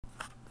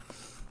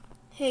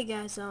Hey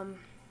guys, I'm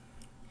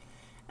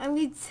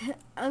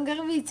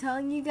gonna be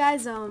telling you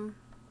guys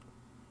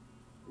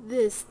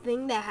this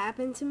thing that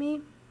happened to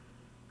me.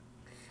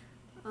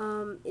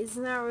 It's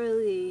not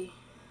really.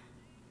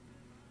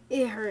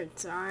 It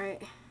hurts,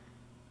 alright.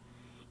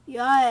 You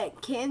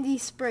got candy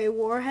spray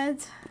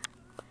warheads.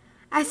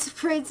 I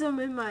sprayed some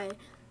in my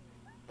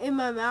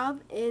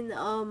mouth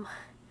and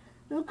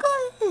look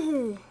at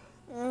it.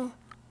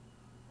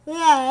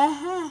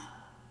 Yeah.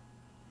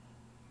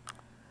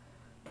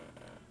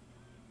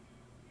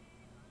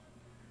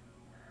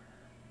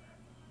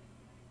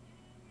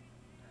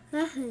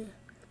 Did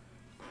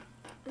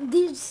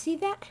you see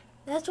that?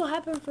 That's what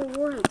happened for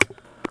warheads.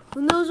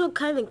 Who knows what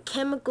kind of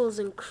chemicals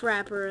and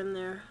crap are in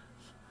there?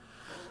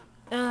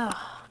 Ugh.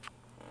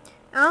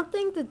 I don't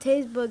think the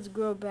taste buds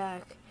grow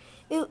back.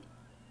 It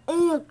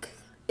look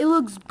it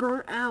looks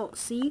burnt out.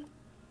 See?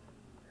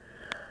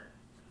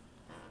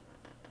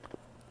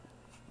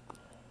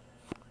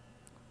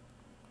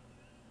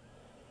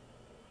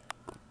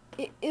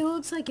 It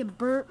looks like it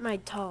burnt my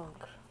tongue.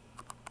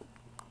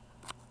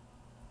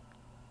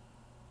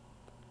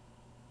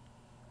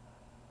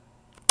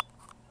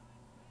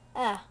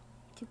 Ah,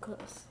 too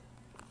close.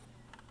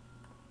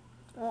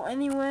 Well,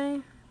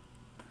 anyway.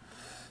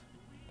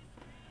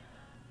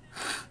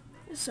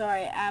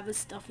 Sorry, I have a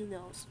stuffy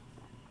nose.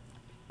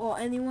 Well,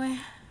 anyway,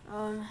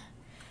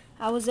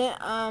 I was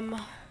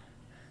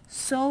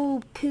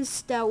so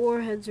pissed at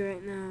Warheads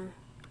right now.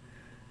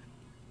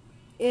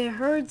 It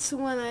hurts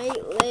when I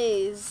eat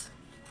Lay's,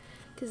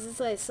 cause it's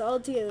like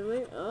salty and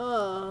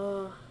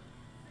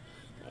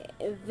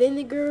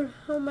vinegar.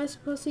 How am I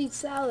supposed to eat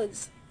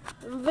salads?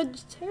 I'm a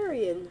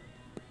vegetarian.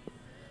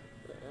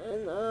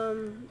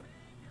 And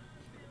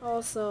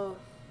also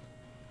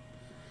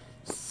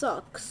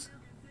sucks.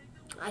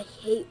 I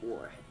hate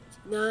Warheads.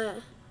 Not.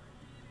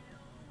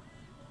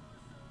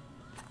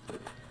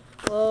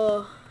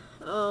 Well,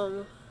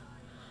 I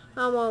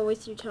don't want to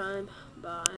waste your time. Bye.